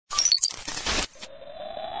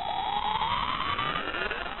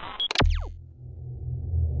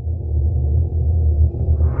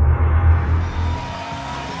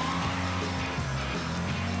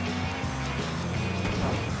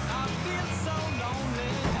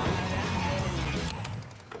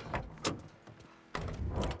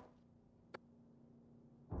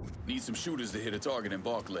Need some shooters to hit a target in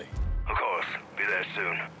Barclay. Of course. Be there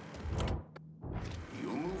soon.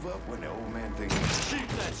 You'll move up when the old man thinks. Shoot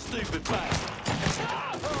that stupid bastard!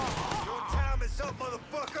 Your time is up,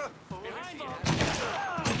 motherfucker! Behind you!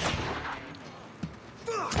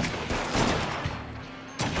 Fuck! See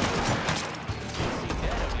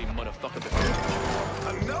that ugly motherfucker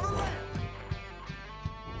before. Another one?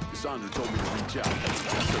 Cassandra told me to reach out. I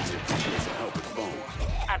certainly appreciate some help with phones.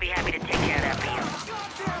 I'll be happy to take care of that for you.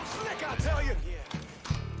 Goddamn slick, I tell you!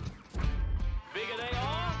 Bigger they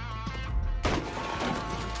are?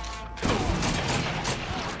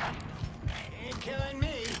 Ain't killing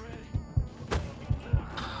me.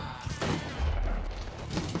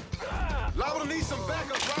 Liable to need some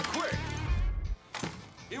backup right quick.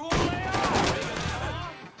 You won't lay off! Bigger they are?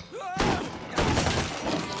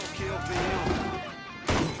 Kill them.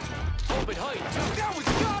 Hope it height. That was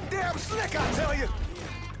goddamn slick, I tell you!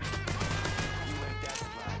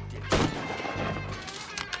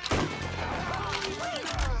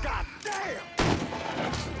 God damn!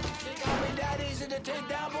 Think I'll be that easy to take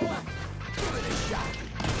down, boy? Give it a shot.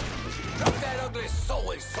 Drop that ugly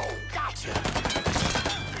soy soul. Gotcha!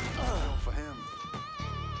 For him.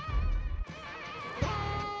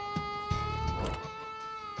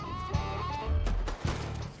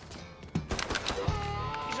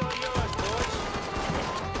 He's all yours, boys.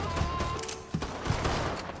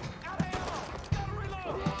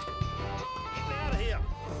 Getting out of here.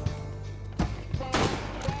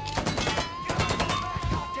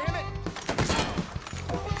 Damn it!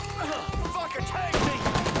 Fucker, take me!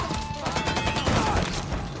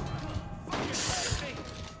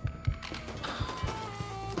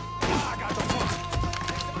 I got the fuck.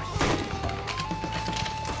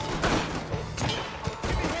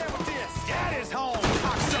 Give me a hand with this. Daddy's home,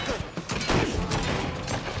 cocksucker.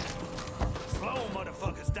 Slow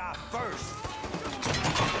motherfuckers die first.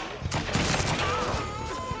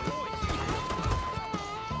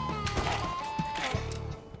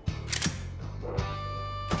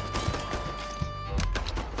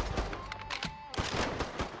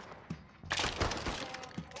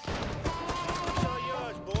 It's all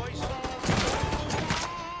yours, boys.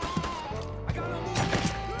 I got him.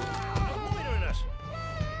 Loitering us.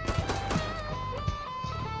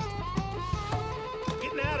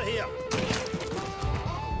 Getting out of here.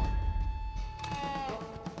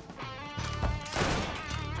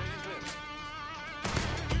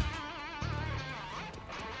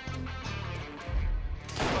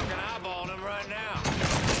 Fucking eyeballing him right now.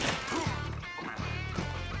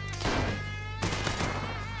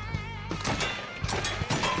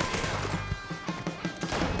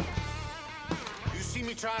 You see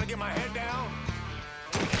me trying to get my head down?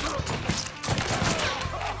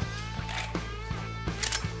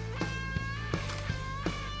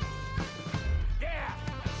 Yeah!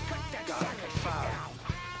 Cut that sucker down.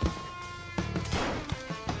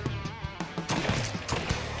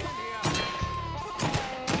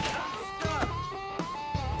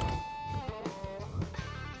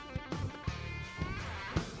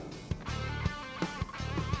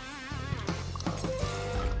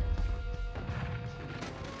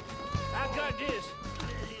 I got this.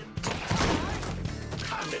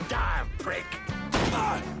 Time to die, prick.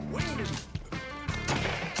 Winged him.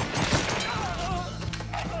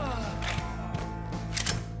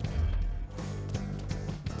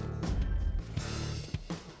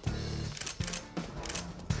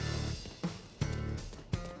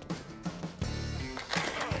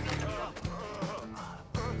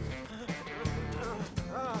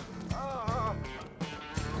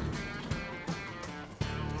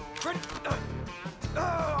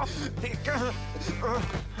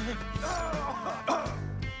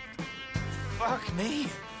 Fuck me.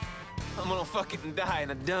 I'm gonna fucking die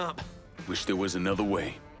in a dump. Wish there was another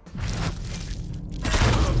way.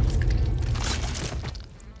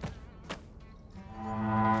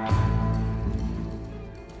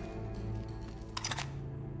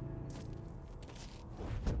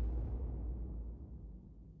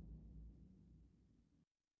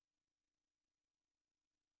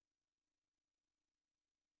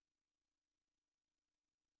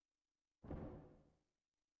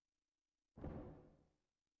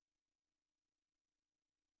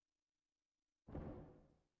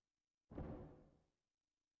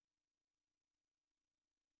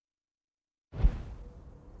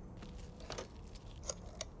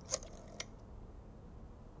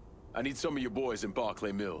 I need some of your boys in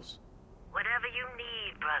Barclay Mills. Whatever you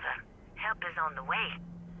need, brother. Help is on the way.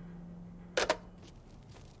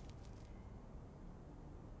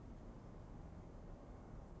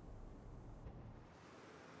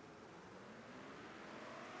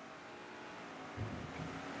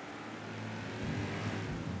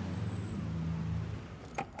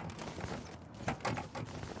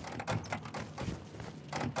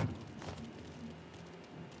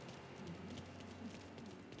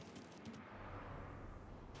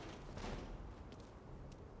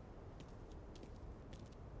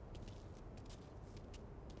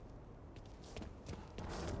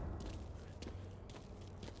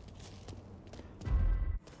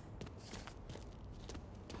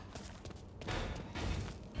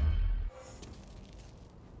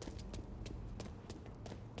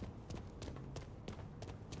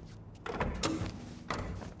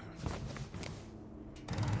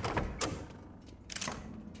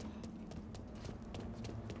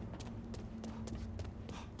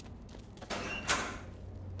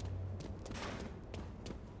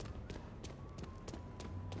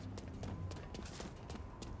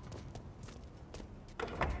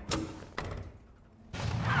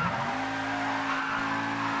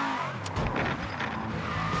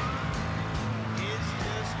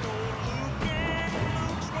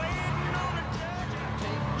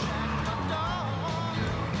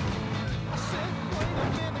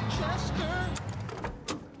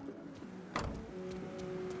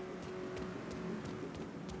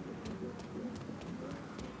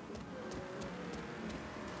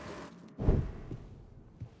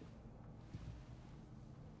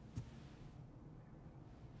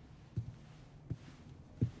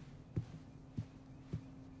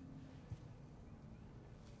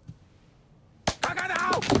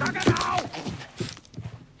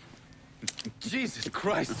 Jesus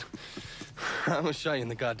Christ. I almost shot you in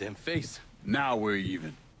the goddamn face. Now we're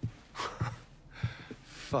even.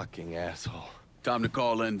 Fucking asshole. Time to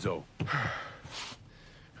call Enzo. All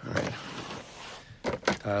right.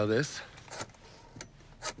 Tile this.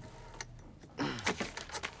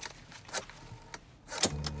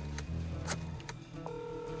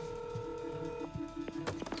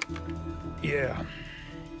 Yeah.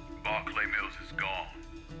 Barclay Mills is gone.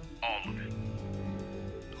 All of it.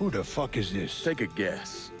 Who the fuck is this? Take a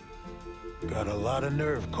guess. Got a lot of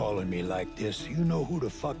nerve calling me like this. You know who the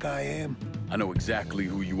fuck I am? I know exactly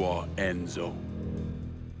who you are, Enzo.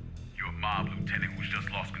 You're a mob lieutenant who's just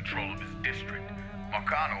lost control of his district.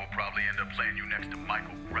 Marcano will probably end up playing you next to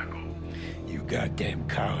Michael Greco. You goddamn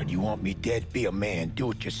coward. You want me dead? Be a man. Do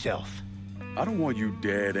it yourself. I don't want you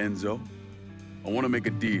dead, Enzo. I want to make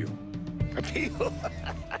a deal. A deal?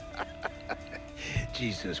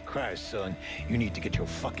 Jesus Christ, son. You need to get your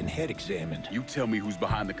fucking head examined. You tell me who's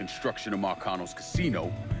behind the construction of Marcano's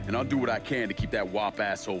casino, and I'll do what I can to keep that wop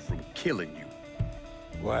asshole from killing you.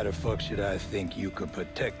 Why the fuck should I think you could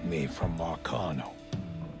protect me from Marcano?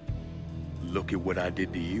 Look at what I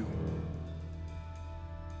did to you.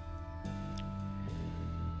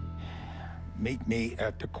 Meet me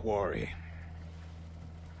at the quarry.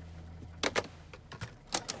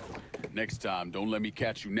 Next time, don't let me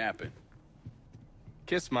catch you napping.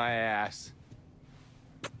 Kiss my ass.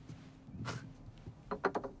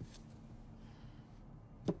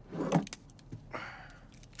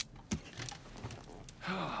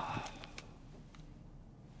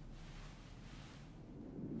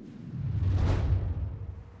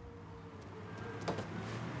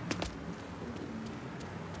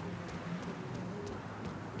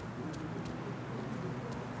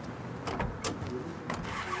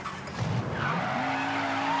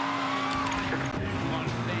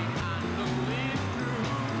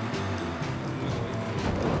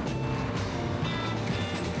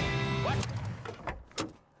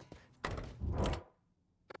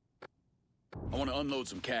 I want to unload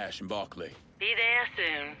some cash in Barclay. Be there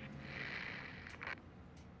soon.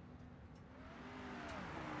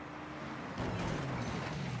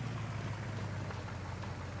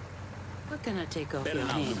 What can I take off Better your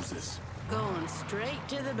not hands? lose this. Going straight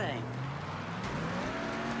to the bank.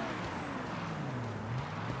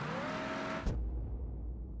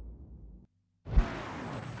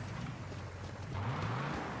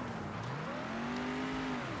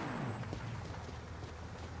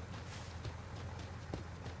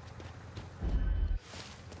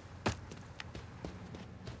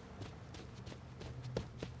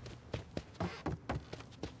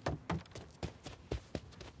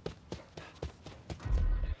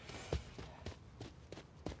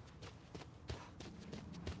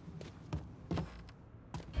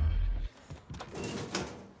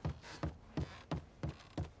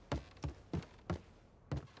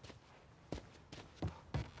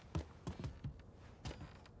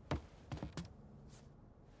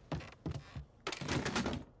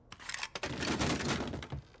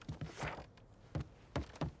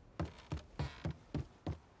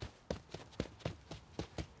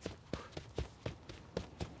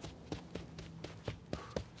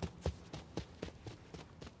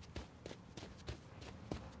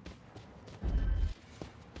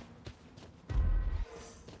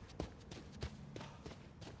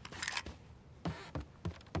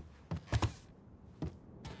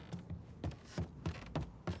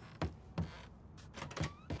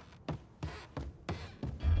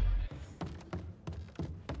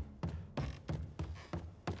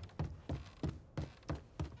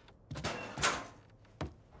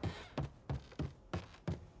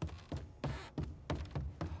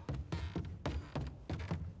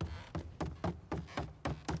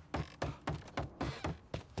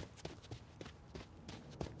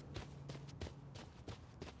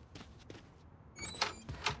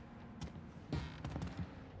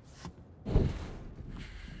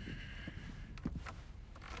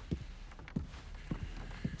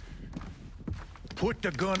 Put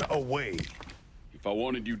the gun away. If I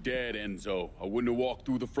wanted you dead, Enzo, I wouldn't have walked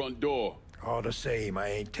through the front door. All the same, I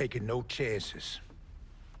ain't taking no chances.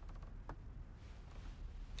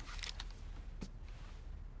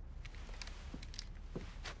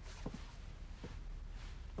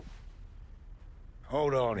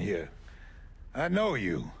 Hold on here. I know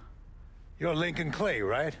you. You're Lincoln Clay,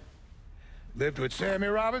 right? Lived with Sammy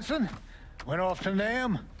Robinson? Went off to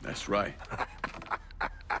Nam? That's right.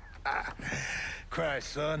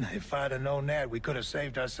 Christ, son, if I'd have known that, we could have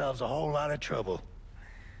saved ourselves a whole lot of trouble.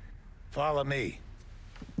 Follow me.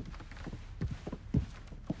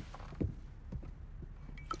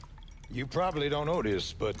 You probably don't know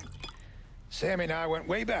this, but Sammy and I went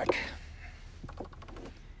way back.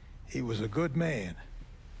 He was a good man.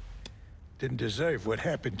 Didn't deserve what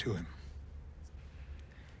happened to him.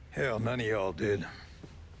 Hell, none of y'all did.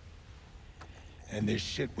 And this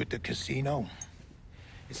shit with the casino,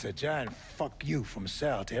 it's a giant fuck you from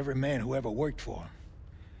Sal to every man who ever worked for him.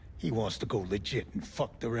 He wants to go legit and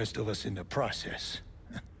fuck the rest of us in the process.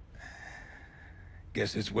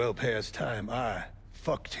 Guess it's well past time I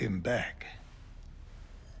fucked him back.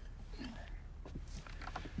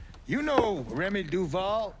 You know Remy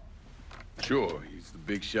Duval? Sure, he's the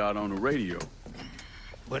big shot on the radio.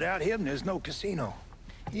 Without him, there's no casino.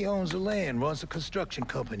 He owns the land, runs a construction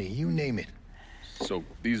company, you name it. So,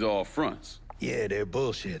 these are all fronts? Yeah, they're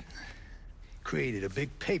bullshit. Created a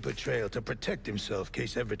big paper trail to protect himself in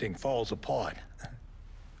case everything falls apart.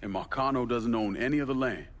 And Marcano doesn't own any of the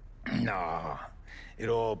land? Nah, it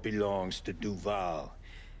all belongs to Duval.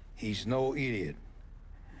 He's no idiot.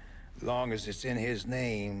 Long as it's in his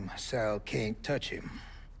name, Sal can't touch him.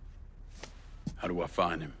 How do I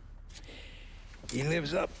find him? He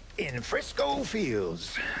lives up in Frisco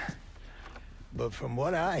Fields. But from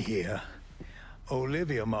what I hear,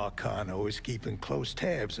 Olivia Marcano is keeping close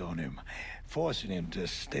tabs on him, forcing him to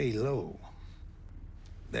stay low.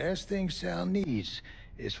 The last thing Sal needs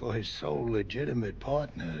is for his sole legitimate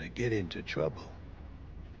partner to get into trouble.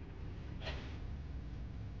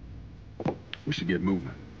 We should get moving.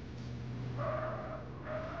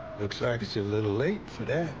 Looks like it's a little late for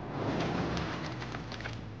that.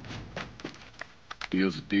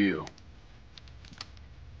 Deal's a deal.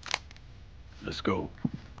 Let's go.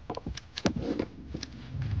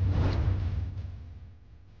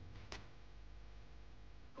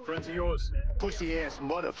 Friends of yours? Pussy-ass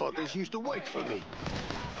motherfuckers used to work for me.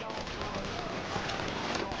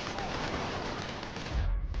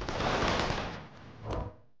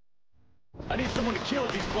 I need someone to kill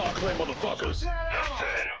these Barclay motherfuckers.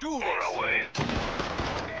 Do this. On our way.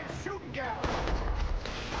 Shooting gallery.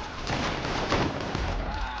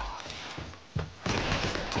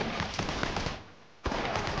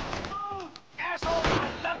 Asshole, I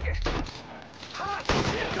love you. Hot.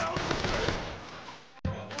 Here goes.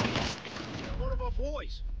 One of our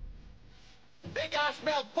boys. Think I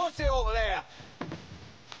smell pussy over there.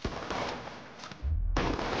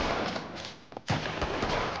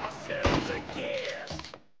 Ourselves again.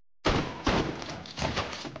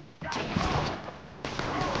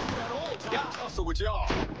 Got hustle with y'all.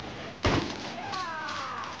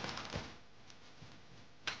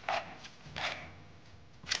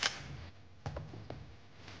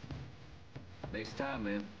 Next time,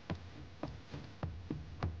 man.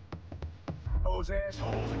 Those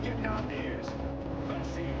assholes are getting our ears. Let's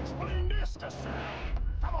see, explain this to Sam.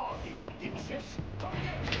 Come on, you dipshits. Come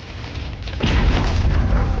get me.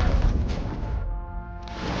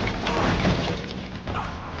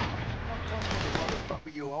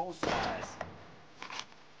 Motherfucker your own size.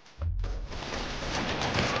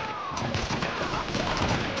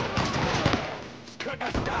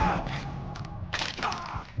 Couldn't stop.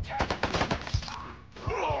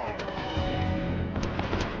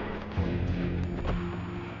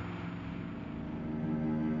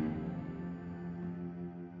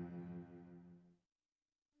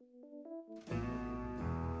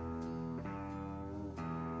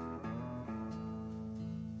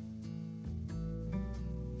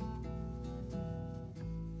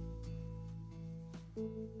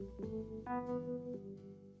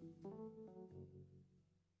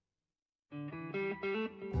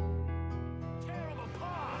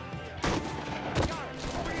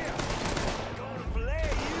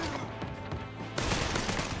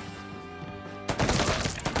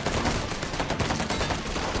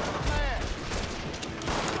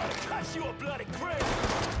 You a bloody crab!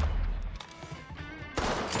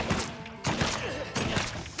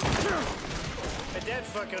 And that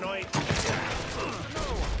fucking oink.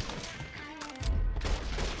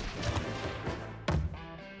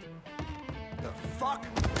 The fuck?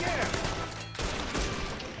 Yeah!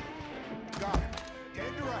 Got him.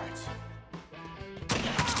 Dead to rights.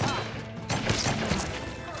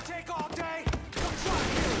 Gonna take all day. Come try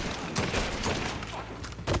here.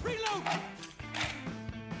 Reload!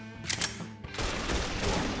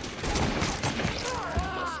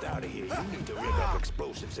 Out of here. You need to rig up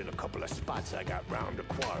explosives in a couple of spots I got round the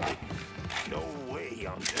quarry. No way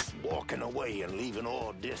I'm just walking away and leaving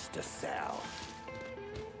all this to Sal.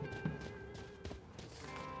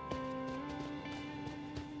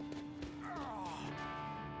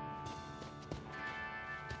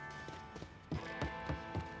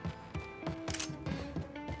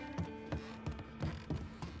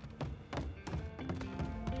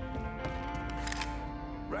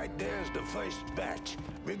 Right there's the first batch.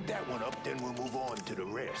 Rig that one up, then we'll move on to the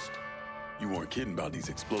rest. You weren't kidding about these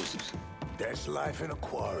explosives. That's life in a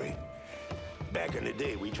quarry. Back in the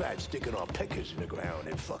day, we tried sticking our pickers in the ground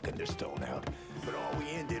and fucking the stone out. But all we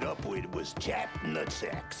ended up with was chapped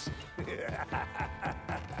nutsacks.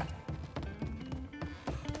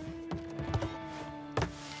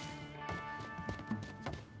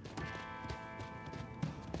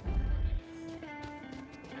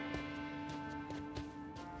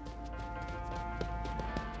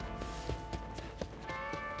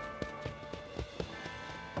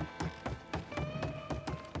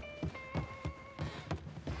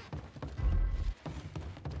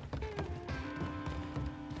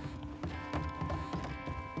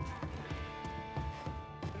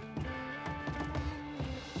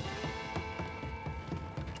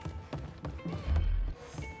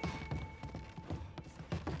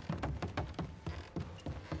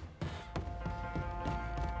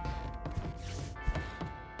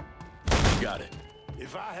 Got it.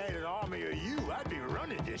 If I had an army of you, I'd be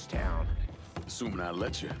running this town. Assuming I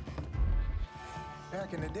let you.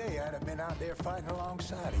 Back in the day, I'd have been out there fighting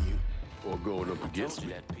alongside of you. Or going up against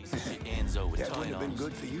me. That piece of shit Enzo with That wouldn't have been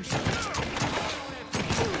good for you, son.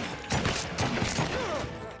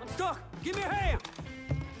 I'm stuck! Give me a hand!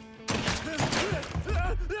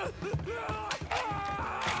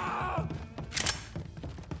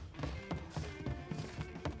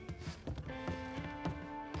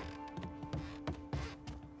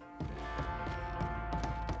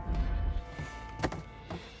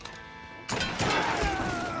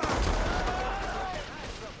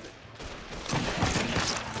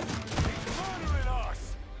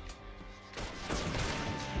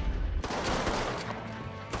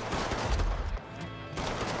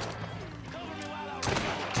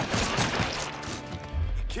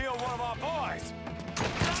 Kill one of our boys!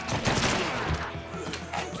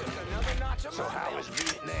 So how is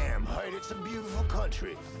Vietnam? Heard it's a beautiful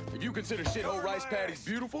country. If you consider shithole rice paddies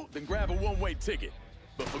beautiful, then grab a one-way ticket.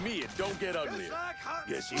 But for me, it don't get uglier.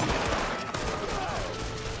 Guess you Think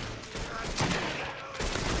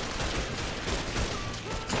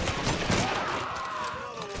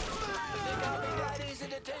I'll be that easy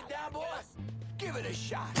to take down, boy? Give it a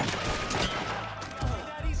shot.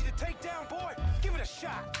 That easy to take down, boy. Give it a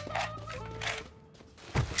shot.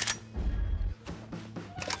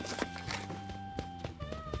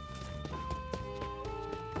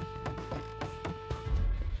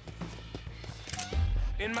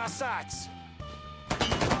 In my sights.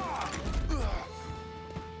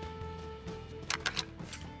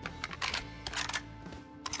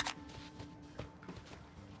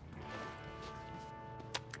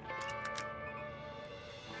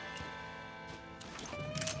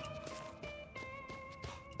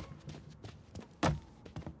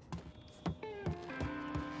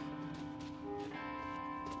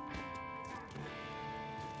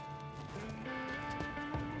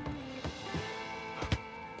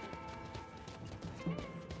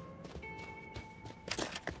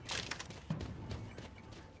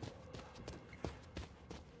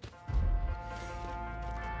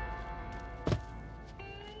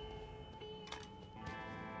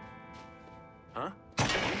 Huh?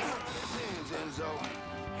 Enzo.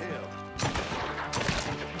 Hell.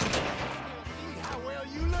 See how well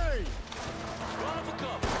you lay. Run for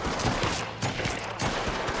cover.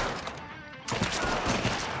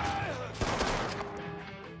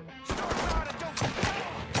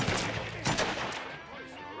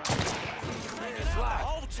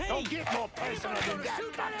 Don't get more personal than that,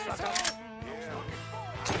 cocksucker.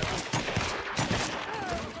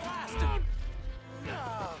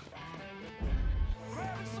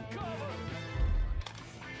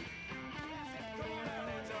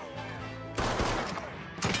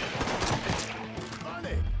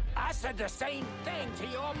 Honey, I said the same thing to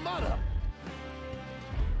your mother.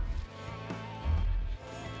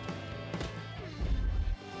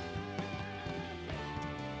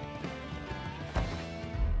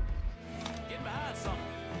 Get behind something.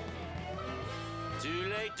 Too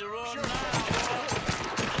late to run now.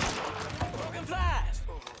 Broken flies.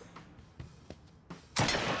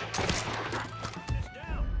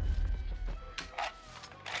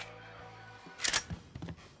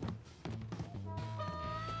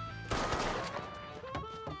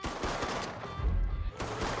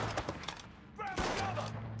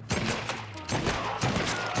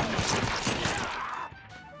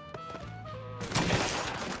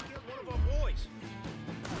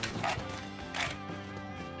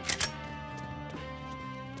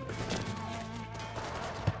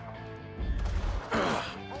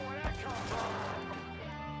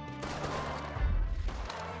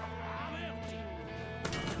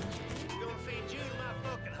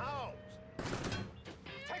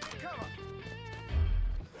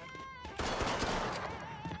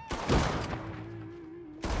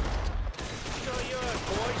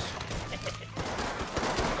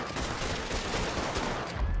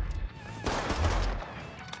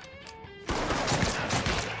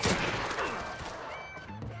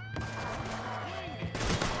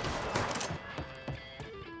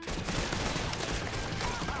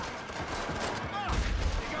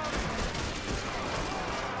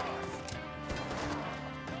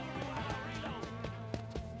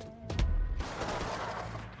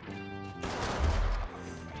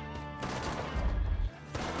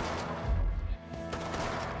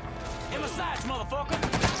 sights, motherfucker!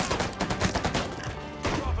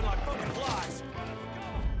 Dropping like fucking flies.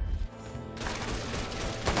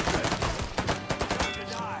 Time to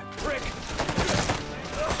die, prick!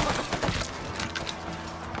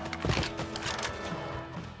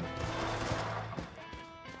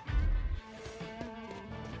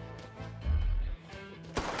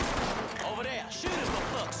 Over there, shoot him for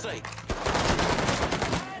fuck's sake!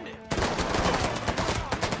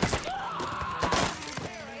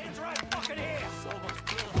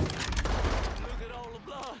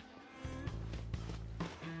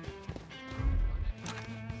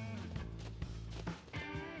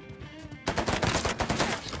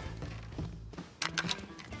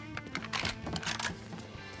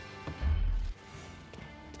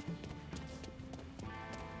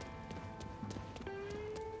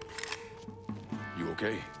 You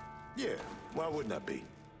okay? Yeah, why wouldn't I be?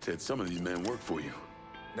 Said some of these men work for you.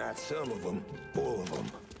 Not some of them, all of them.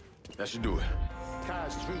 That should do it.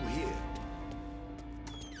 Car's through here.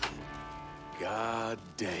 God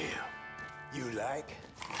damn. You like?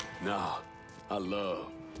 Nah, I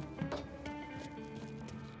love.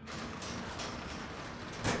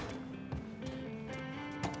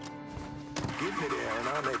 Give me there and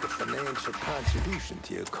I'll make a financial contribution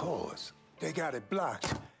to your cause. They got it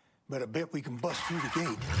blocked, but I bet we can bust through the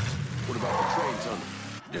gate. What about the train tunnel?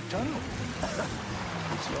 The tunnel?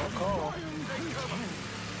 It's your call.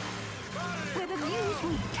 Where the views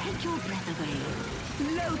will take your breath away.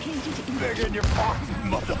 Located in... Begging your pardon,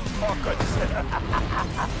 motherfuckers.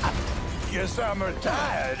 Guess I'm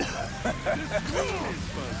retired. The screen is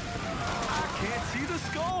fuzzy. I can't see the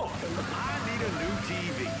score. I need a new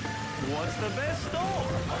TV. What's the best store?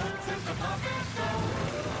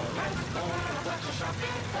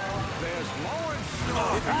 There's more in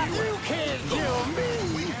store for you. You can't kill me.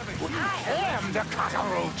 I am the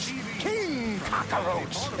cockroach. King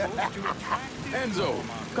Cockroach. Enzo,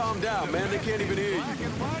 calm down, man. They can't even hear you.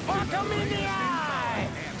 Fuck 'em in the eye.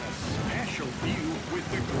 Special view with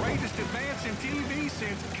the greatest advance in TV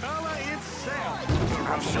since color itself.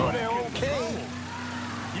 I'm sure they're okay.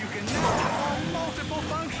 You can now perform multiple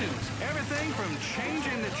functions. Everything from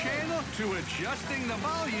changing the channel to adjusting the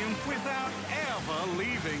volume without ever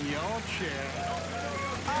leaving your chair.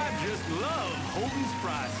 I just love Holden's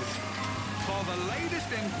prices. For the latest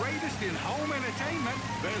and greatest in home entertainment,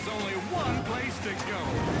 there's only one place to go.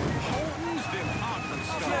 Holden's Department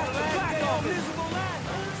Store. Back off, miserable lad!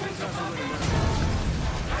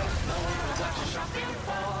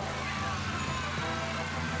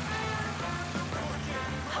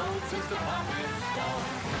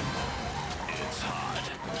 It's hot.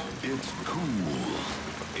 It's cool.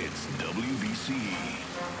 It's WVC.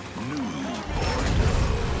 New Bordeaux.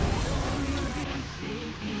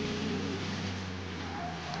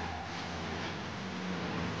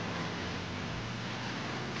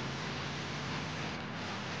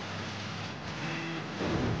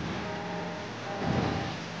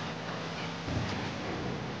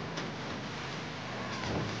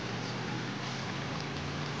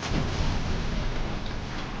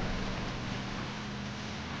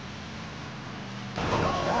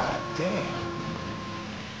 God damn.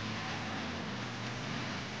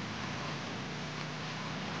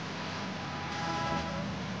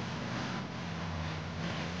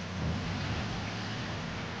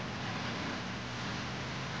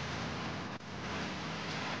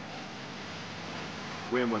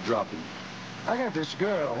 When we're dropping? I got this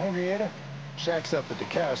girl, Henrietta. Shacks up at the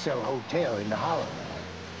Carousel Hotel in the Hollow.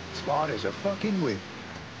 Smart as a fucking whip.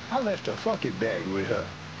 I left a fucking bag with her.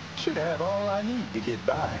 Should have all I need to get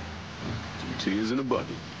by. 2 tears in a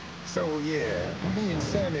bucket. So yeah, me and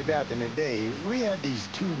Sammy back in the day, we had these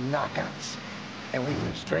 2 knockouts. And we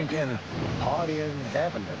was drinking, partying,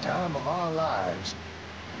 having the time of our lives.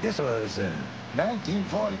 This was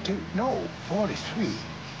 1942, no, 43.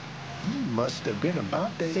 You must have been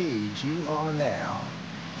about the age you are now.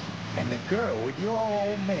 And the girl with your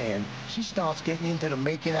old man, she starts getting into the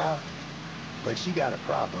making out. But she got a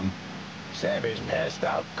problem. Sammy's passed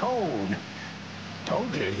out cold.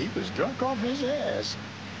 Told you he was drunk off his ass.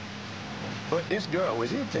 But this girl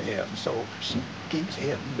was into him, so she gives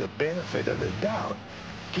him the benefit of the doubt.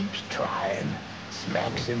 Keeps trying,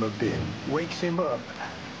 smacks him a bit, wakes him up.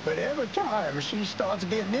 But every time she starts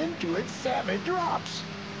getting into it, Sammy drops.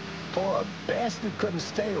 Poor bastard couldn't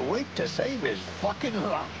stay awake to save his fucking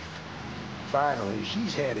life. Finally,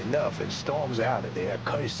 she's had enough and storms out of there,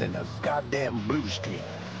 cursing a goddamn blue streak.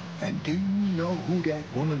 And do you know who that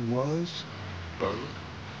woman was?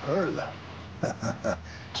 Perla.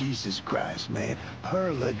 Jesus Christ, man.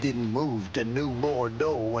 Perla didn't move to New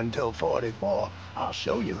Bordeaux until 44. I'll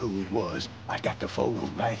show you who it was. I got the photo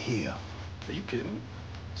right here. Are you kidding me?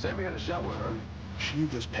 Sammy had a shot with her. She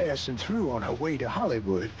was passing through on her way to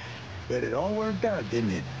Hollywood, but it all worked out,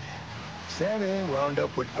 didn't it? Sammy wound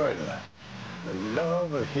up with Bertha, the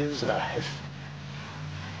love of his life.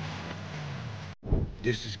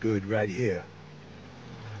 This is good right here.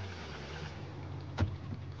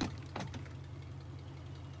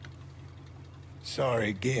 Sorry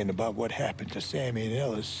again about what happened to Sammy and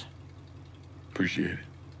Ellis. Appreciate it.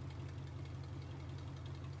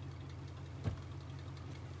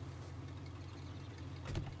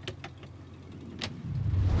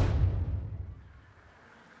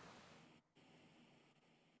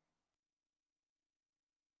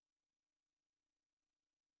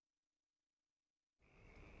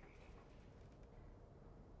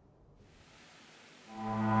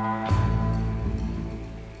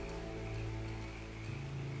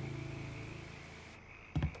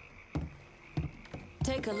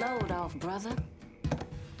 Take a load off, brother.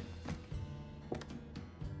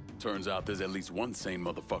 Turns out there's at least one sane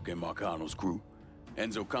motherfucker in Marcano's crew.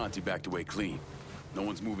 Enzo Conti backed away clean. No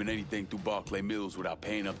one's moving anything through Barclay Mills without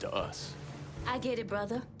paying up to us. I get it,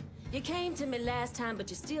 brother. You came to me last time, but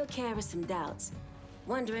you still carry some doubts.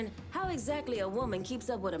 Wondering how exactly a woman keeps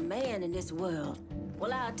up with a man in this world.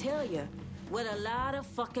 Well, I'll tell you, with a lot of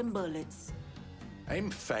fucking bullets. I'm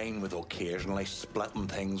fine with occasionally splitting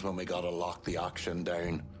things when we gotta lock the auction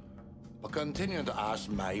down. But continuing to ask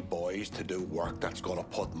my boys to do work that's gonna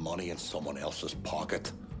put money in someone else's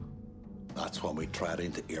pocket, that's when we tread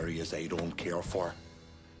into areas I don't care for.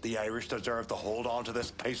 The Irish deserve to hold on to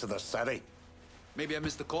this piece of the city. Maybe I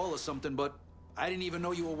missed a call or something, but I didn't even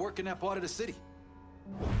know you were working that part of the city.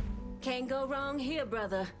 Can't go wrong here,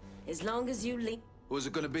 brother. As long as you leave. Who's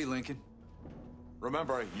it gonna be, Lincoln?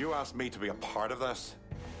 Remember, you asked me to be a part of this.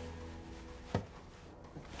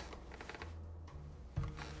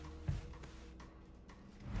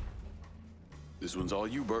 This one's all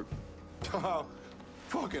you, Bert. Oh,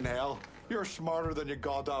 fucking hell. You're smarter than you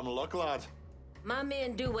goddamn look, lad. My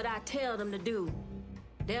men do what I tell them to do.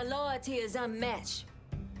 Their loyalty is unmatched.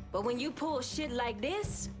 But when you pull shit like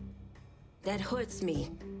this, that hurts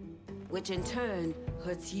me. Which in turn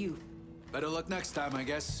hurts you. Better luck next time, I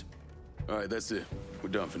guess. All right, that's it. We're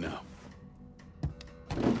done for now.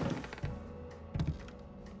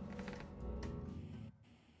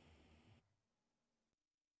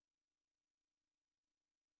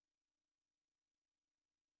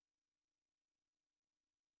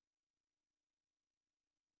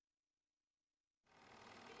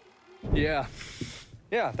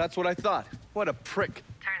 Yeah, that's what I thought. What a prick.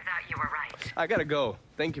 Turns out you were right. I gotta go.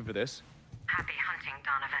 Thank you for this. Happy hunting,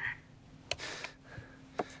 Donovan.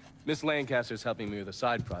 Miss Lancaster's helping me with a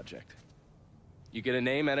side project. You get a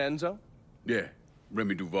name at Enzo? Yeah,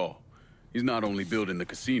 Remy Duval. He's not only building the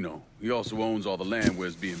casino, he also owns all the land where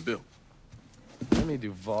it's being built. Remy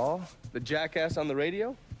Duval? The jackass on the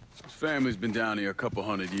radio? His family's been down here a couple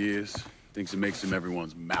 100 years. Thinks it makes him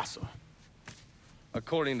everyone's massa.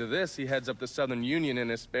 According to this, he heads up the Southern Union in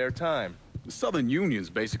his spare time. The Southern Union's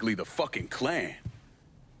basically the fucking Klan.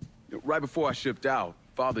 Right before I shipped out,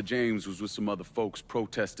 Father James was with some other folks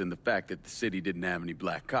protesting the fact that the city didn't have any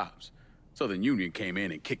black cops. Southern Union came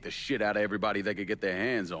in and kicked the shit out of everybody they could get their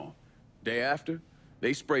hands on. Day after,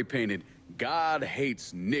 they spray painted "God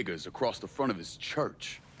hates niggers" across the front of his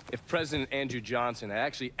church. If President Andrew Johnson had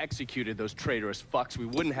actually executed those traitorous fucks, we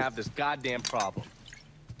wouldn't have this goddamn problem.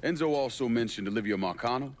 Enzo also mentioned Olivia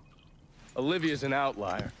Marcano. Olivia's an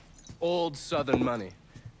outlier. Old Southern money.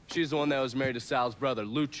 She's the one that was married to Sal's brother,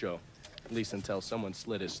 Lucho. At least until someone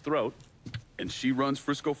slit his throat. And she runs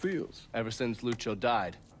Frisco Fields. Ever since Lucho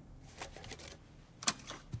died.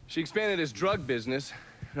 She expanded his drug business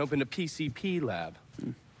and opened a PCP lab.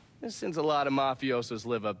 And since a lot of mafiosos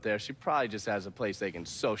live up there, she probably just has a place they can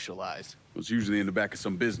socialize. It's usually in the back of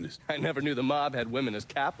some business. I never knew the mob had women as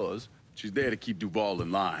capos. She's there to keep Duval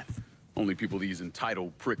in line. Only people these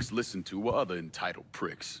entitled pricks listen to were other entitled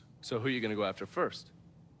pricks. So who are you gonna go after first?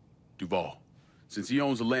 Duval. Since he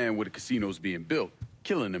owns the land where the casino's being built,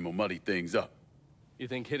 killing him will muddy things up. You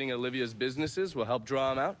think hitting Olivia's businesses will help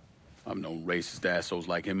draw him out? I've known racist assholes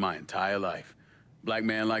like him my entire life. Black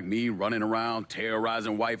man like me running around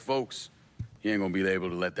terrorizing white folks. He ain't gonna be able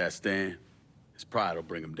to let that stand. His pride will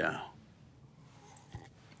bring him down.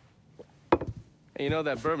 Hey, you know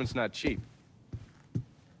that bourbon's not cheap.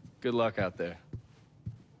 Good luck out there.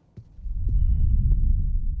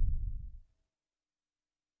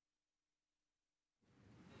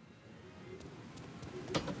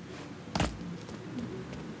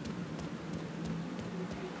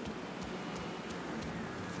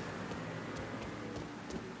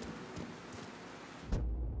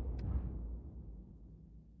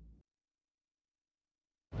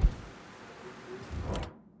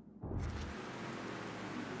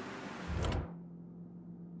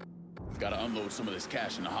 Gotta unload some of this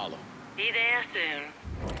cash in the hollow. Be there soon.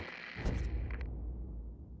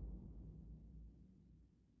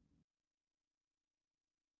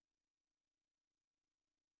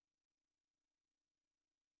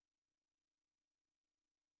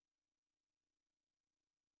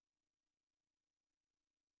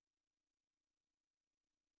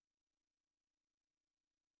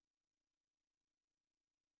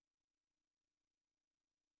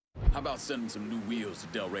 How about sending some new wheels to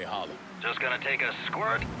Delray Hollow? Just gonna take a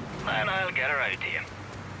squirt, and I'll get her out to you.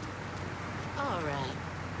 All right.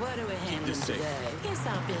 What are we handling this safe. today? Guess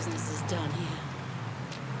our business is done here.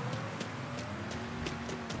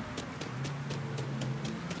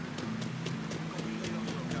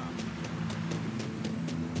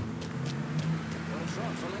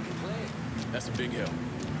 That's a big help.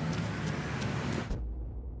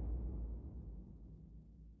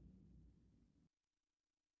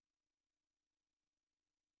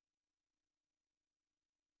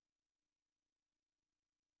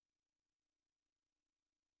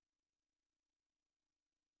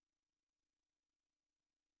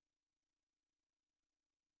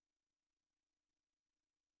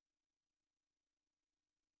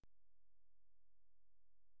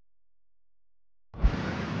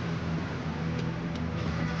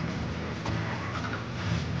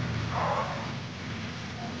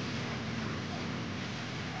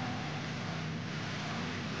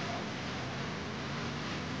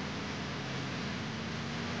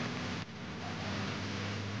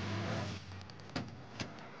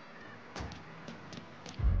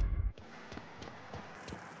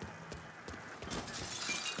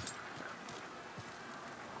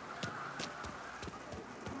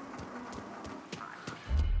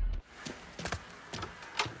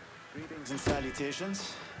 And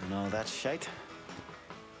salutations and all that shite.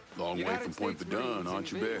 Long way from Point Verdun, aren't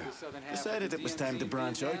you, Bear? Decided it was time to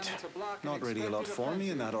branch out. Not really a lot for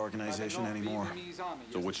me in that organization anymore.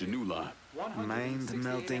 So what's your new line?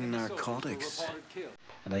 Mind-melting narcotics.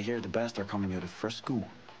 And I hear the best are coming out of Frisco.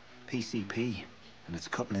 PCP. And it's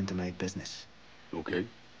cutting into my business. Okay.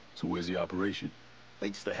 So where's the operation?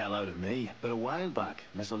 Beats the hell out of me. But a while back,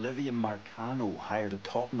 Miss Olivia Marcano hired a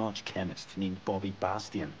top-notch chemist named Bobby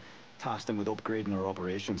Bastian. Tasked him with upgrading our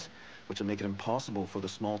operations, which will make it impossible for the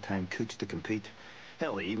small-time cooks to compete.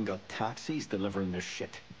 Hell, they even got taxis delivering their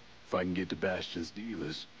shit. If I can get to Bastion's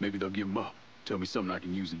dealers, maybe they'll give him up. Tell me something I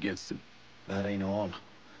can use against him. That ain't all.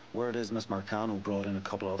 Word is Miss Marcano brought in a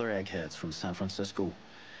couple other eggheads from San Francisco.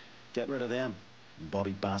 Get rid of them, and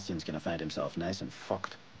Bobby Bastian's gonna find himself nice and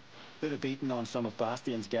fucked. Bit of beating on some of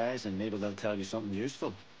Bastian's guys, and maybe they'll tell you something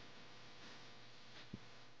useful.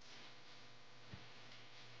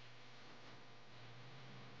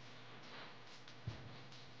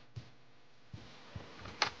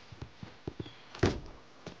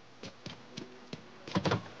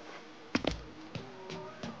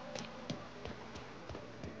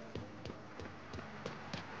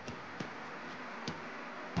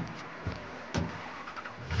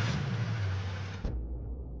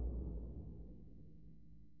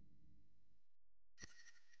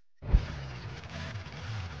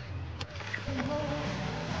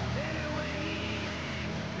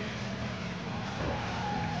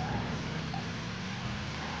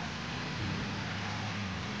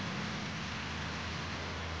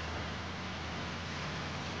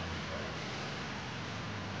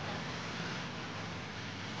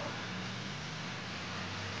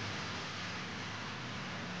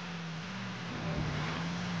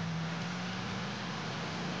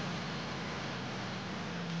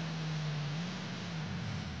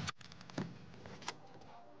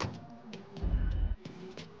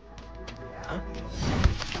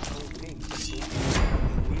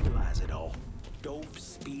 Realize it all. Dope,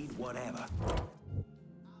 speed, whatever.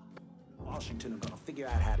 Washington are gonna figure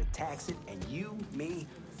out how to tax it, and you, me,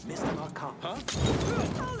 Mr. Marcano. Huh?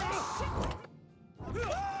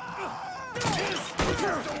 This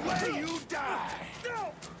is the way you die!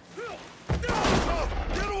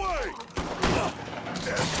 Get away!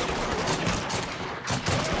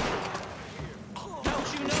 Don't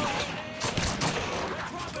you know? We're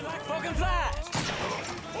dropping like fucking flies!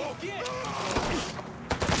 Oh shit!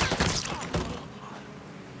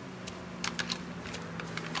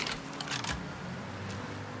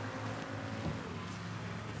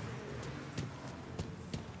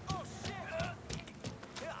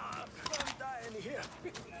 I'm dying here.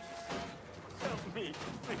 Help me,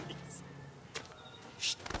 please.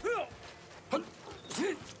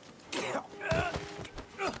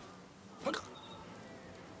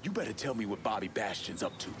 You better tell me what Bobby Bastion's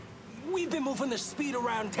up to. We've been moving the speed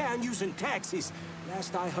around town using taxis.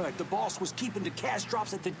 Last I heard, the boss was keeping the cash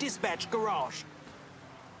drops at the dispatch garage.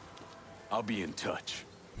 I'll be in touch.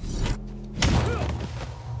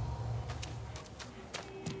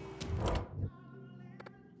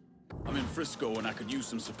 I'm in Frisco and I could use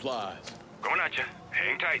some supplies. Going at you.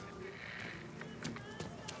 Hang tight.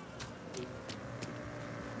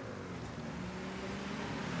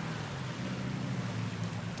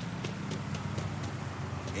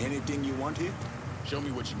 Anything you want here? Show me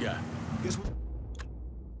what you got. Guess what?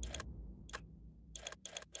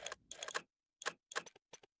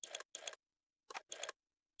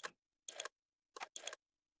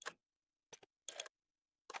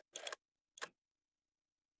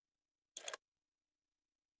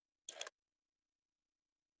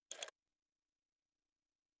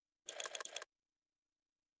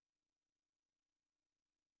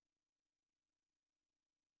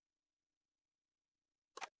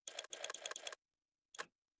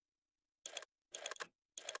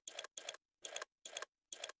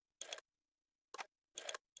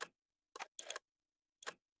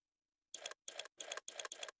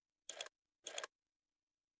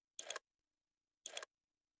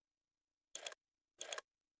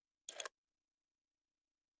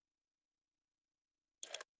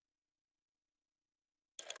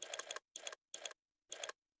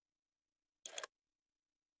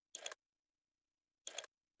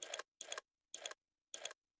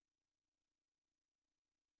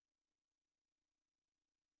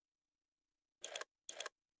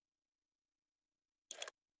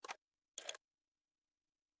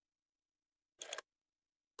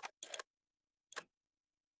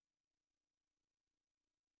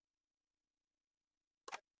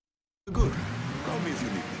 Good. Call me if you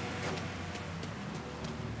need me.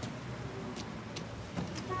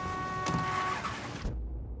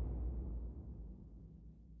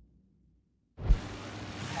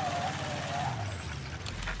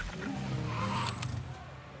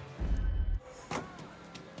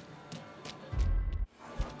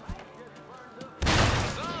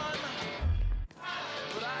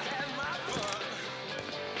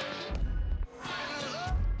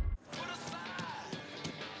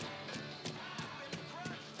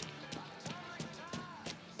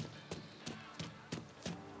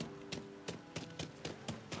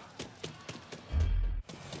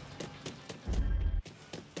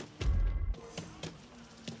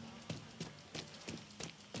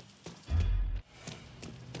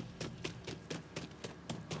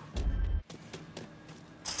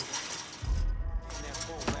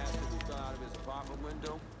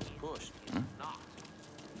 Window is pushed. Knocked.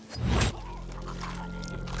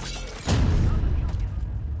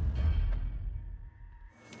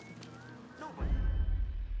 Nobody.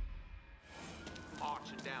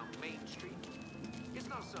 Marching down Main Street. It's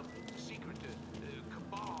not some secret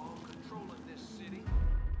cabal controlling this city.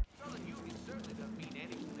 Southern Union certainly doesn't mean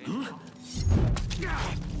anything.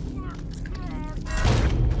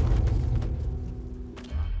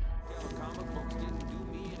 Comic books didn't do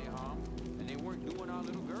me any harm, and they weren't doing our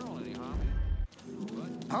little girl any harm.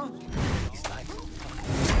 Huh?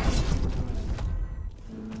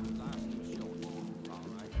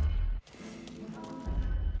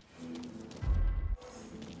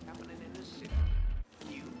 Happening in this city.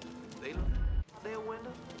 They look out their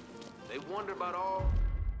window. They wonder about all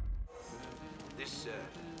this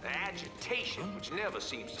agitation, which never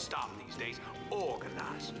seems to stop these days.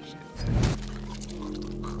 Organizers.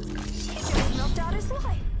 He just knocked out his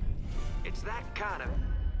life. It's that kind of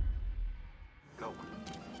going.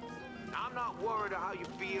 I'm not worried how you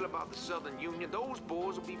feel about the Southern Union. Those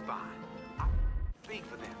boys will be fine. I speak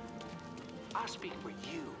for them. I speak for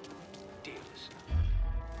you, dear listener.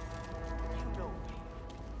 You know me.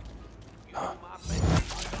 You know my family.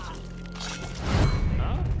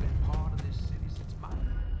 I've been part of this city since my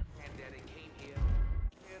granddaddy came here,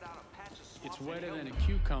 cleared out a patch of swamp. It's wetter than a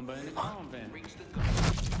cucumber in a corn van. Reached the gun.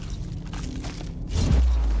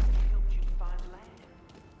 Helped you find land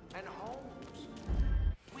and homes.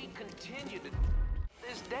 We continue to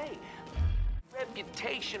this day.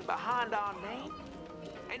 Reputation behind our name,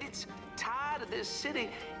 and it's tied to this city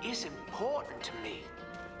is important to me.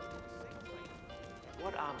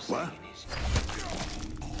 What I'm saying is,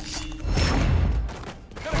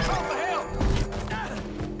 gonna call for help.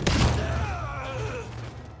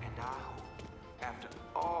 And I hope, after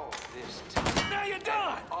all this time, now you're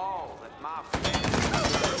done. All that my family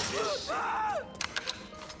this city,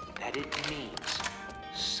 that it means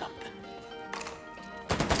something.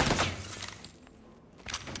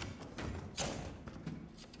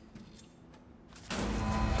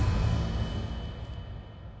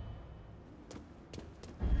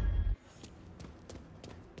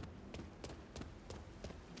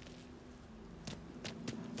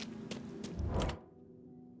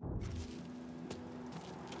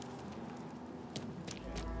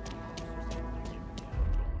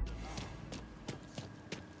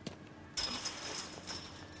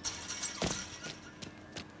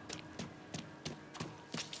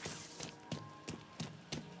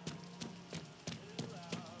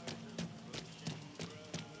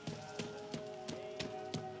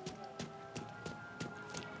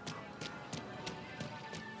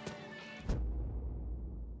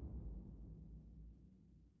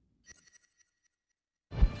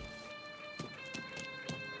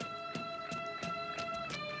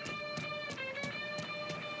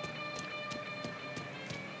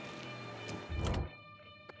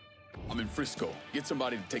 I'm in Frisco. Get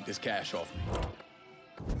somebody to take this cash off me.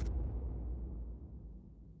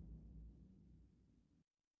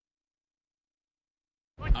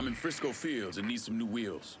 I'm in Frisco Fields and need some new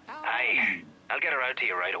wheels. Aye. I'll get her out to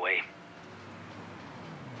you right away.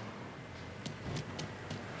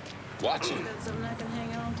 Watch it. Got something I can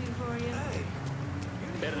hang on to for you? Hey.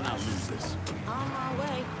 Better not lose this. On my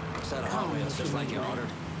way. Set of Hot Wheels just like you ordered.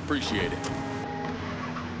 Appreciate it.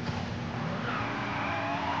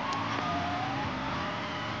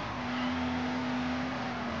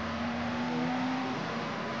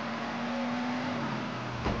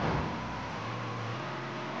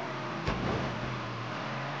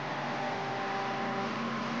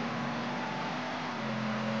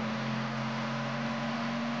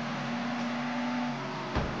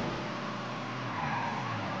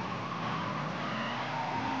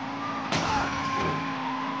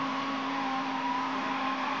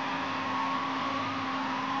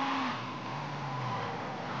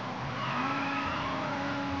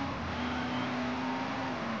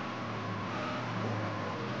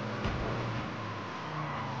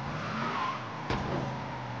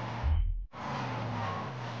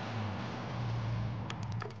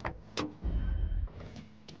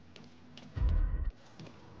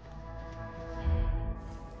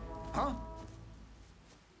 Huh?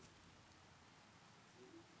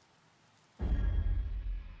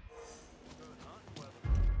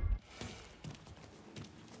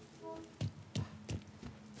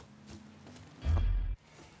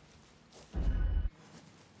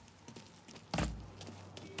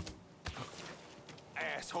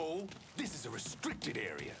 Asshole, this is a restricted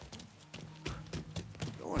area.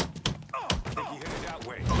 Go on. Think you headed that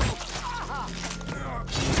way.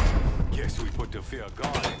 Guess we put the fear of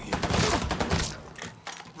God in here.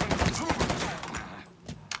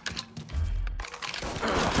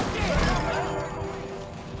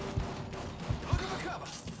 Look at the cover.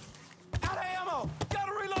 Out of ammo.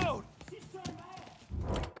 Gotta reload.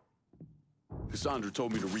 Cassandra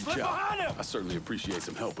told me to reach Slip out. behind him. I certainly appreciate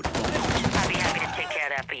some help with the phone. I'll be happy to take care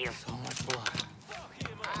of that for you. So much blood.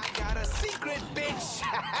 I got a secret, bitch.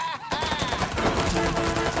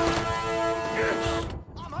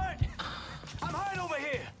 I'm hurt. I'm hurt over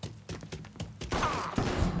here.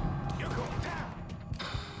 You're going down.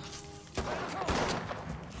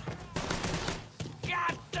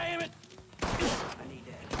 God damn it. I need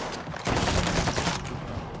that.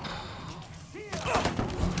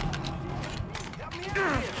 Help me out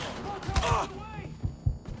here.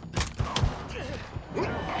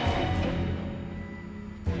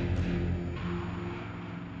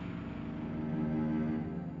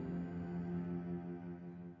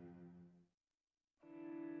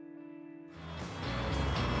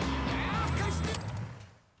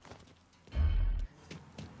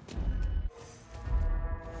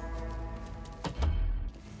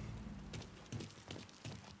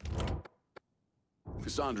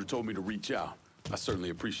 Cassandra told me to reach out. I certainly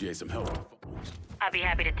appreciate some help with the phones. I'll be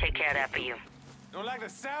happy to take care of that for you. Don't like the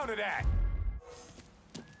sound of that.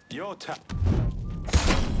 Your time.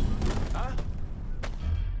 Huh?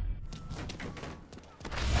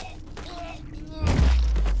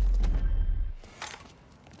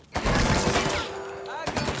 I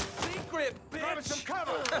got a secret, bitch. Grabbing some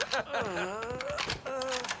cover.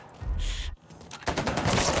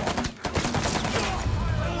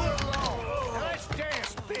 Let's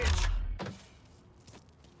dance, bitch.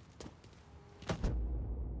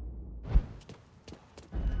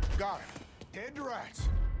 Got it. Dead to rights.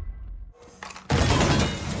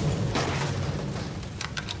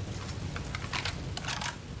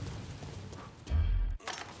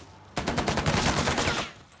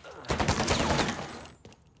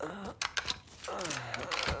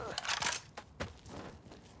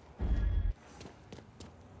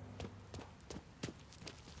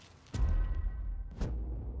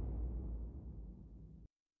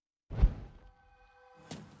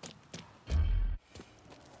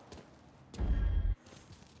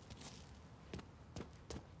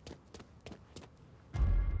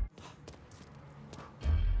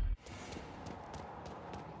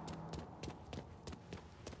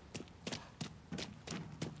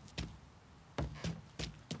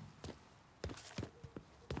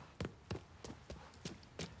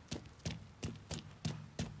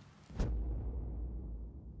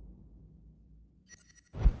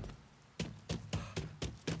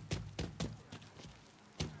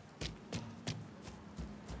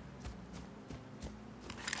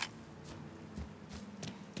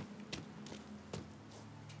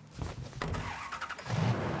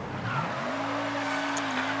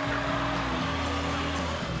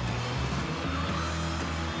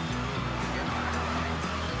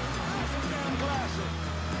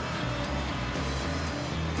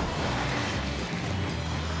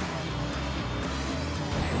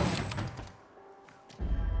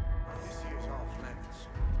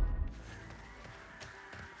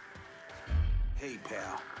 Hey,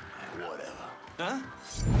 pal. Whatever. Huh?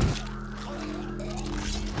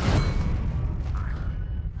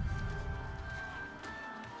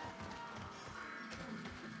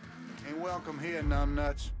 Ain't welcome here,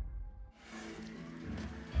 numbnuts.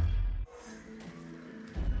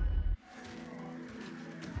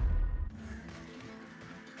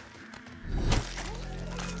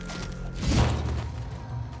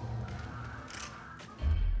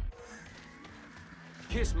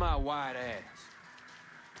 Kiss my white ass.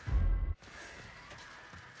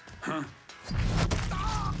 Huh?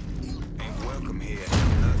 Ain't welcome here,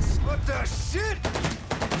 nuts. What the shit?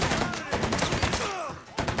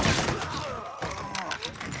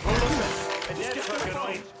 That's fucking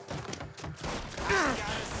right. I got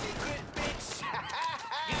a secret, bitch.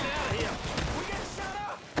 Get out of here. We get shut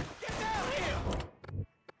up. Get down here.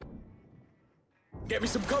 Get me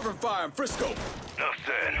some cover fire in Frisco. Enough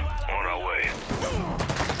said. On our way.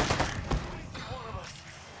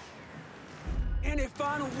 Any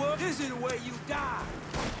final word? This is where you die.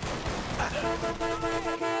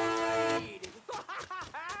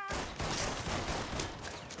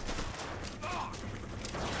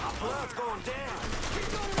 Blood's going down.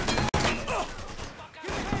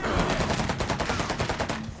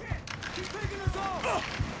 Keep picking us off.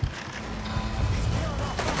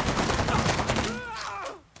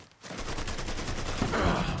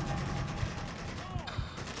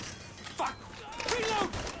 Fuck! Reload!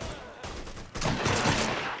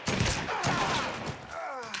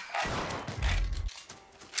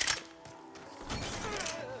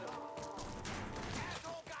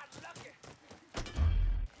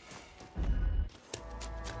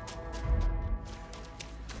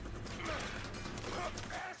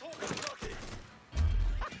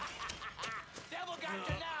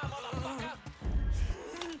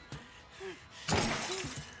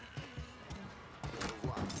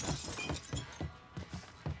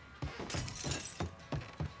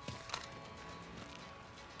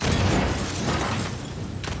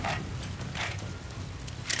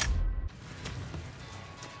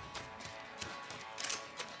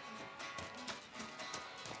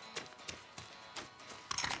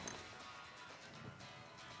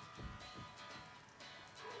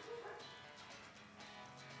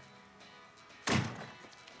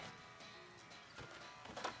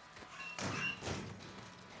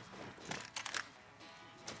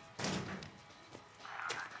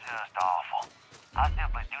 Just awful. I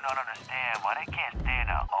simply do not understand why they can't stay in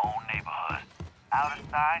their own neighborhood. Out of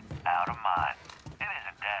sight, out of mind. It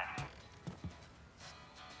isn't death.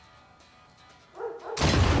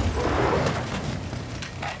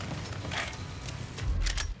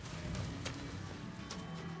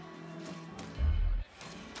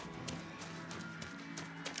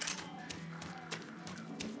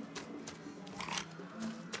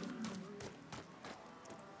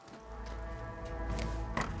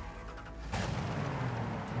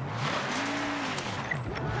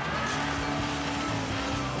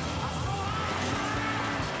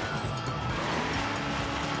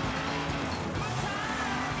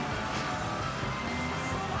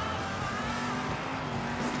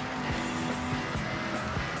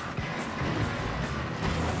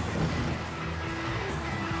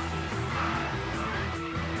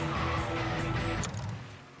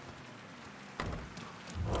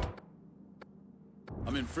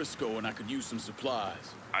 I'm in Frisco and I could use some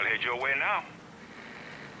supplies. I'll head your way now.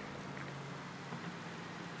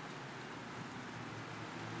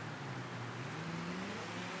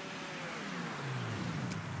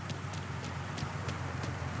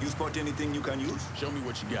 You spot anything you can use? Show me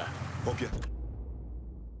what you got. Okay.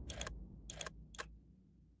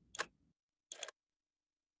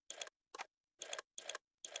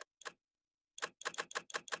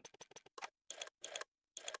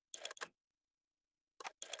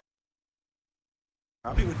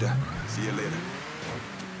 I'll be with that. See you later.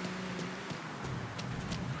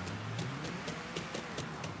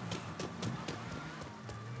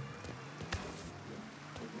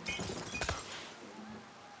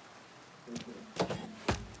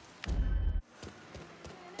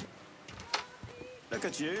 Look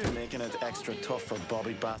at you, making it extra tough for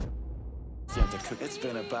Bobby Bastian to cook. It's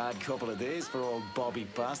been a bad couple of days for old Bobby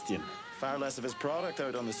Bastian. Far less of his product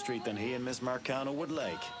out on the street than he and Miss Marcano would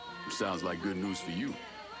like. Sounds like good news for you.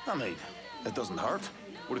 I mean, it doesn't hurt.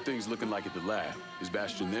 What are things looking like at the lab? Is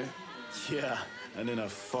Bastian there? Yeah, and in a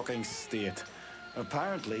fucking state.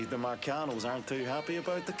 Apparently, the Marcanos aren't too happy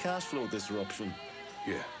about the cash flow disruption.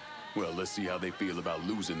 Yeah. Well, let's see how they feel about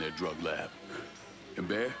losing their drug lab. And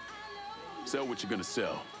Bear, sell what you're gonna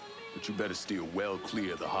sell, but you better steer well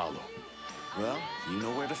clear of the Hollow. Well, you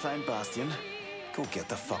know where to find Bastian. Go get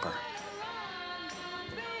the fucker.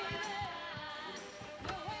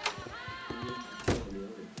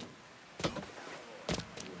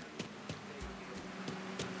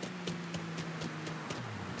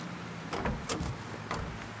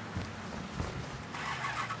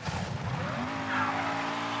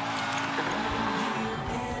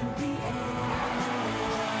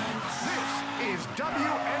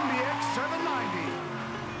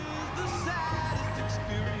 the saddest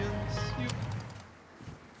experience you...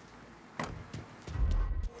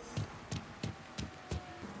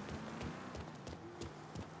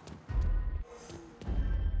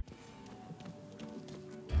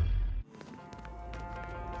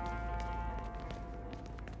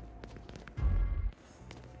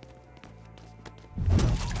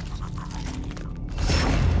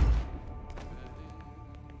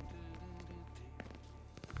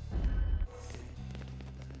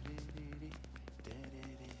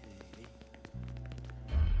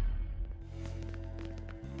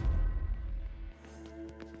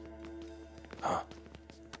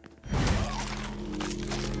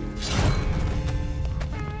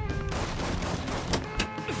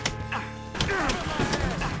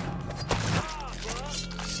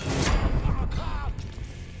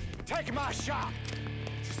 Take my shot!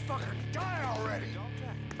 Just fucking die already!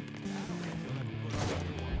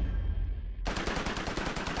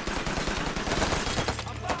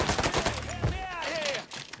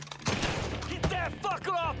 Get that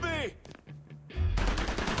fucker off me!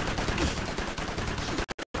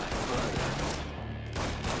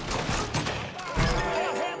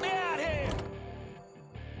 Help me out here!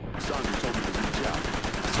 Sandra told me to reach out.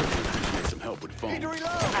 I certainly appreciate some help with phones.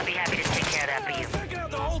 I'll be happy to take care of that for you. Take out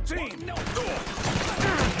the whole team! No.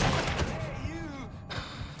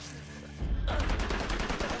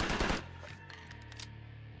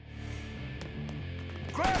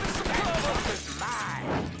 Grab us some cover! It's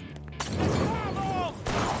mine!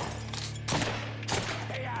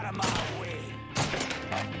 Stay out of my way!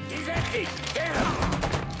 He's empty! Get him!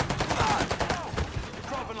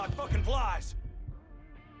 Dropping like fucking flies!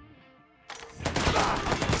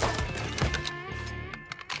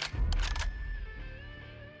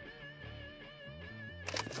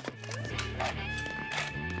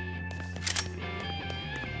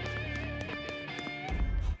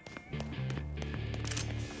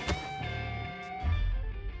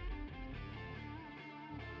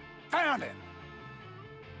 Found him!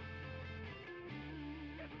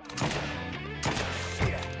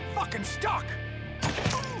 Shit! Fucking stuck!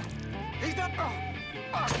 He's not...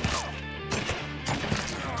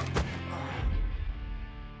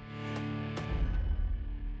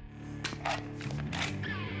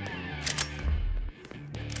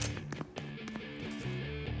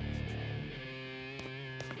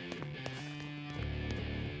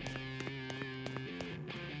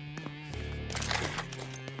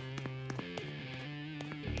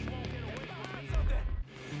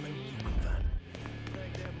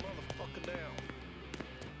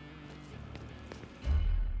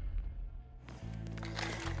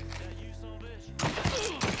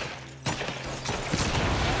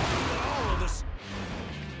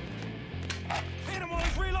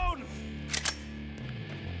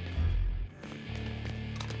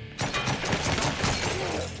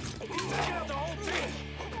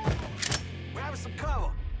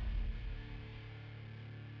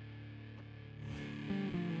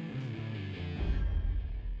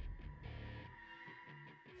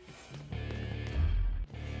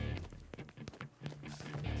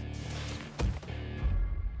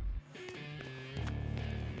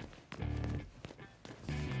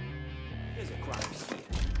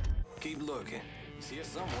 Keep looking. See it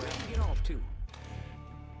somewhere. Get off too.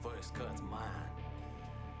 First cut's mine.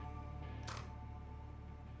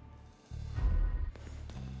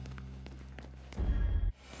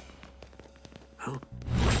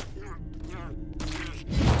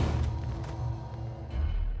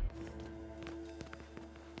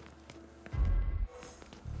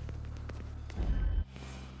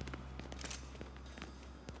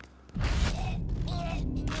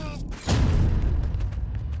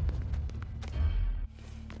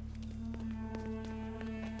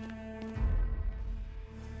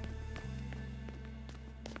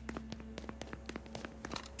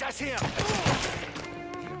 That's him!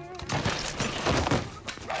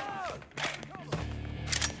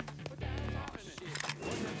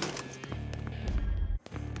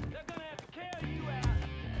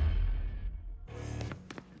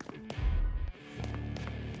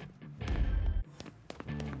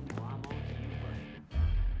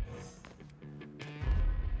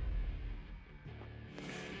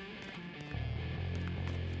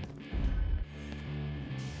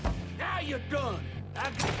 Now you're done!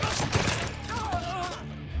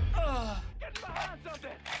 Get behind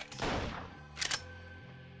something!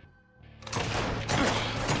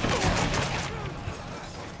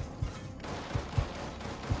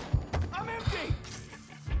 I'm empty!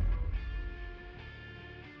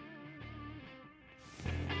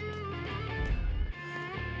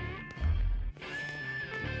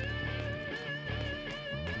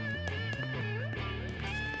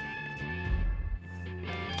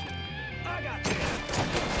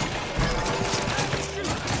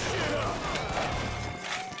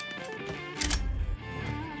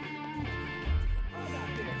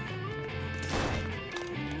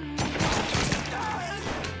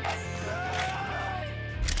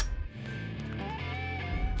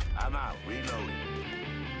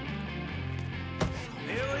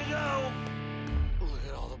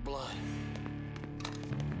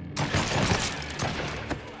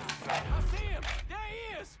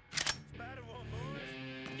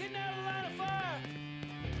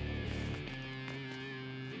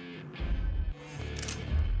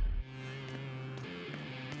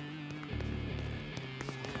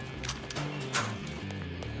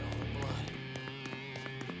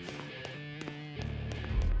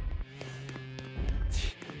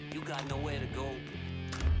 got nowhere to go.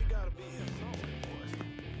 You gotta be here somewhere, boys.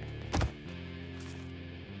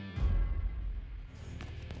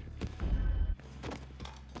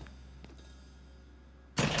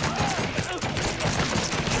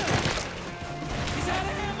 He's out of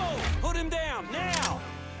ammo! Put him down, now!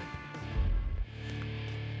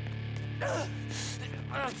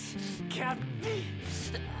 Captain!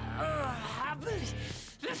 Happened!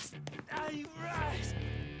 I rise!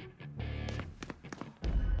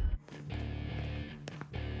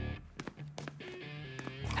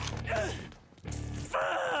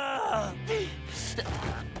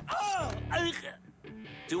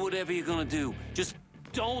 Do whatever you're gonna do. Just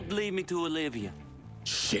don't leave me to Olivia.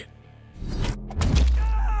 Shit.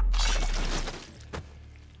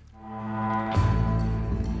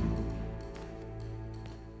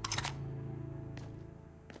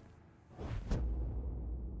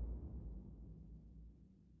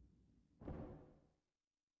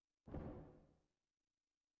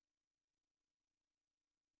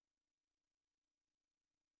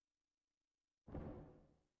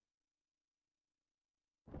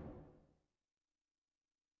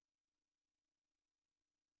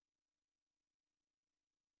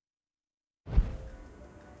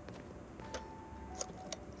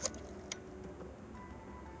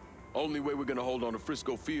 Only way we're gonna hold on to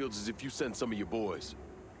Frisco Fields is if you send some of your boys.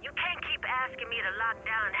 You can't keep asking me to lock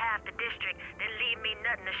down half the district, then leave me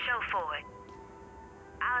nothing to show for it.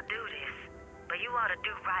 I'll do this, but you ought to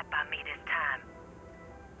do right by me this time.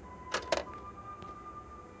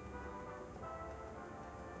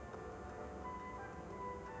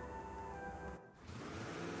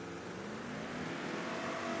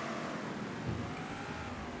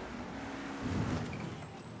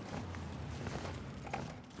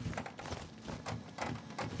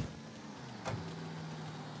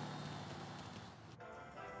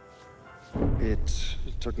 It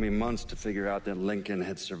took me months to figure out that Lincoln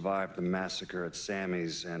had survived the massacre at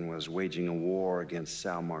Sammy's and was waging a war against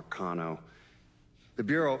Sal Marcano. The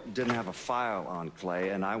Bureau didn't have a file on Clay,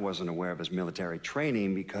 and I wasn't aware of his military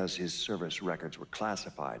training because his service records were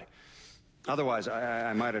classified. Otherwise,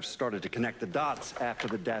 I might have started to connect the dots after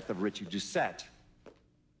the death of Richie Doucette.